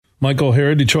Michael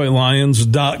O'Hara,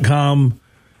 DetroitLions.com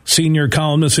senior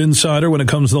columnist insider when it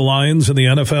comes to the Lions and the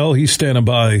NFL. He's standing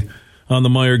by on the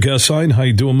Meyer guest line. How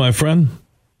you doing, my friend?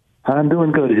 I'm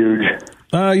doing good, Huge.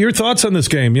 Your thoughts on this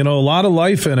game? You know, a lot of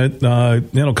life in it.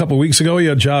 A couple weeks ago, you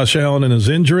had Josh Allen and his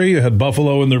injury. You had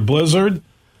Buffalo in their blizzard.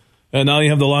 And now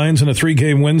you have the Lions in a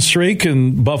 3-game win streak,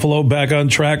 and Buffalo back on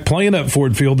track playing at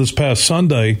Ford Field this past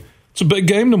Sunday. It's a big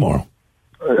game tomorrow.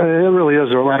 It really is.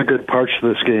 There are a lot of good parts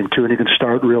to this game, too. And you can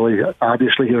start really,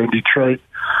 obviously, here in Detroit,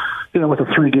 with a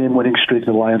 3-game winning streak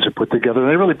the Lions have put together.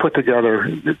 They really put together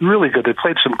really good. They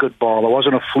played some good ball. It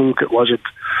wasn't a fluke. It wasn't,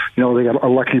 they got a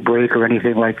lucky break or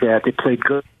anything like that. They played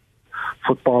good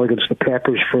football against the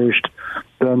Packers first,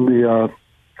 then the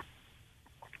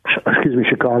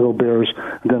Chicago Bears,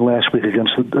 and then last week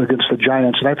against the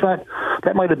Giants. And I thought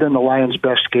that might have been the Lions'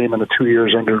 best game in the 2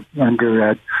 years under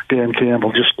Dan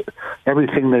Campbell. Just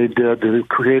everything they did. They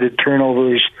created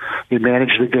turnovers. They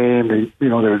managed the game. They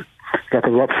got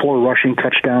the 4 rushing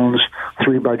touchdowns,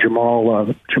 3 by Jamal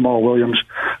Williams.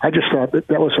 I just thought that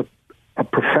was a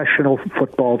professional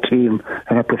football team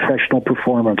and a professional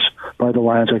performance by the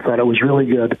Lions. I thought it was really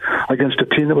good against a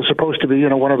team that was supposed to be,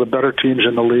 one of the better teams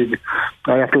in the league.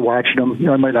 After watching them,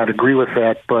 I might not agree with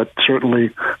that, but certainly,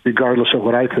 regardless of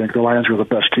what I think, the Lions were the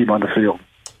best team on the field.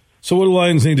 So what do the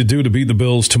Lions need to do to beat the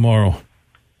Bills tomorrow?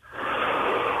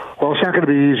 Well, it's not going to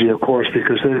be easy, of course,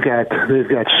 because they've got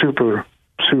super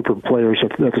players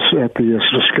at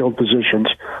the skilled positions.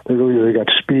 They got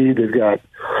speed. They've got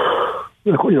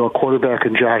a quarterback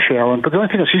in Josh Allen. But the only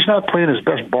thing is he's not playing his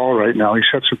best ball right now. He's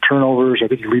had some turnovers. I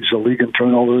think he leads the league in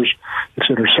turnovers. It's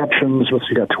interceptions.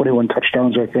 He got 21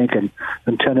 touchdowns, I think, and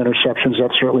 10 interceptions.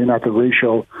 That's certainly not the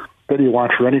ratio that you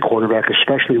want for any quarterback,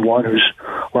 especially one who's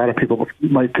a lot of people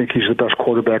might think he's the best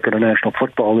quarterback in the National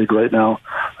Football League right now.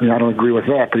 I mean, I don't agree with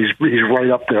that, but he's right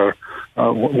up there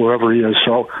wherever he is.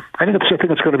 So I think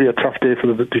it's going to be a tough day for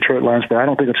the Detroit Lions, but I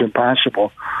don't think it's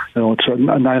impossible. It's a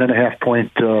 9.5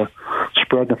 point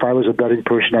spread. And if I was a betting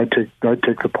person, I'd take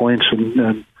the points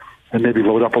and maybe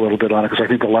load up a little bit on it because I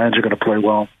think the Lions are going to play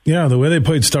well. Yeah, the way they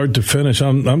played start to finish,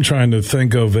 I'm trying to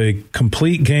think of a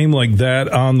complete game like that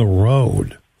on the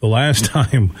road. The last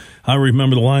time I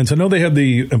remember the Lions, I know they had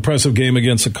the impressive game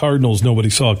against the Cardinals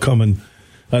nobody saw coming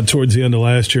towards the end of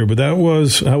last year, but that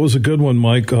was a good one,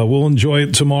 Mike. We'll enjoy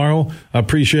it tomorrow. I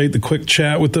appreciate the quick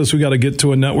chat with us. We got to get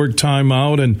to a network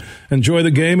timeout and enjoy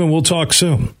the game, and we'll talk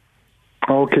soon.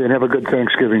 Okay, and have a good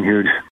Thanksgiving, Huge.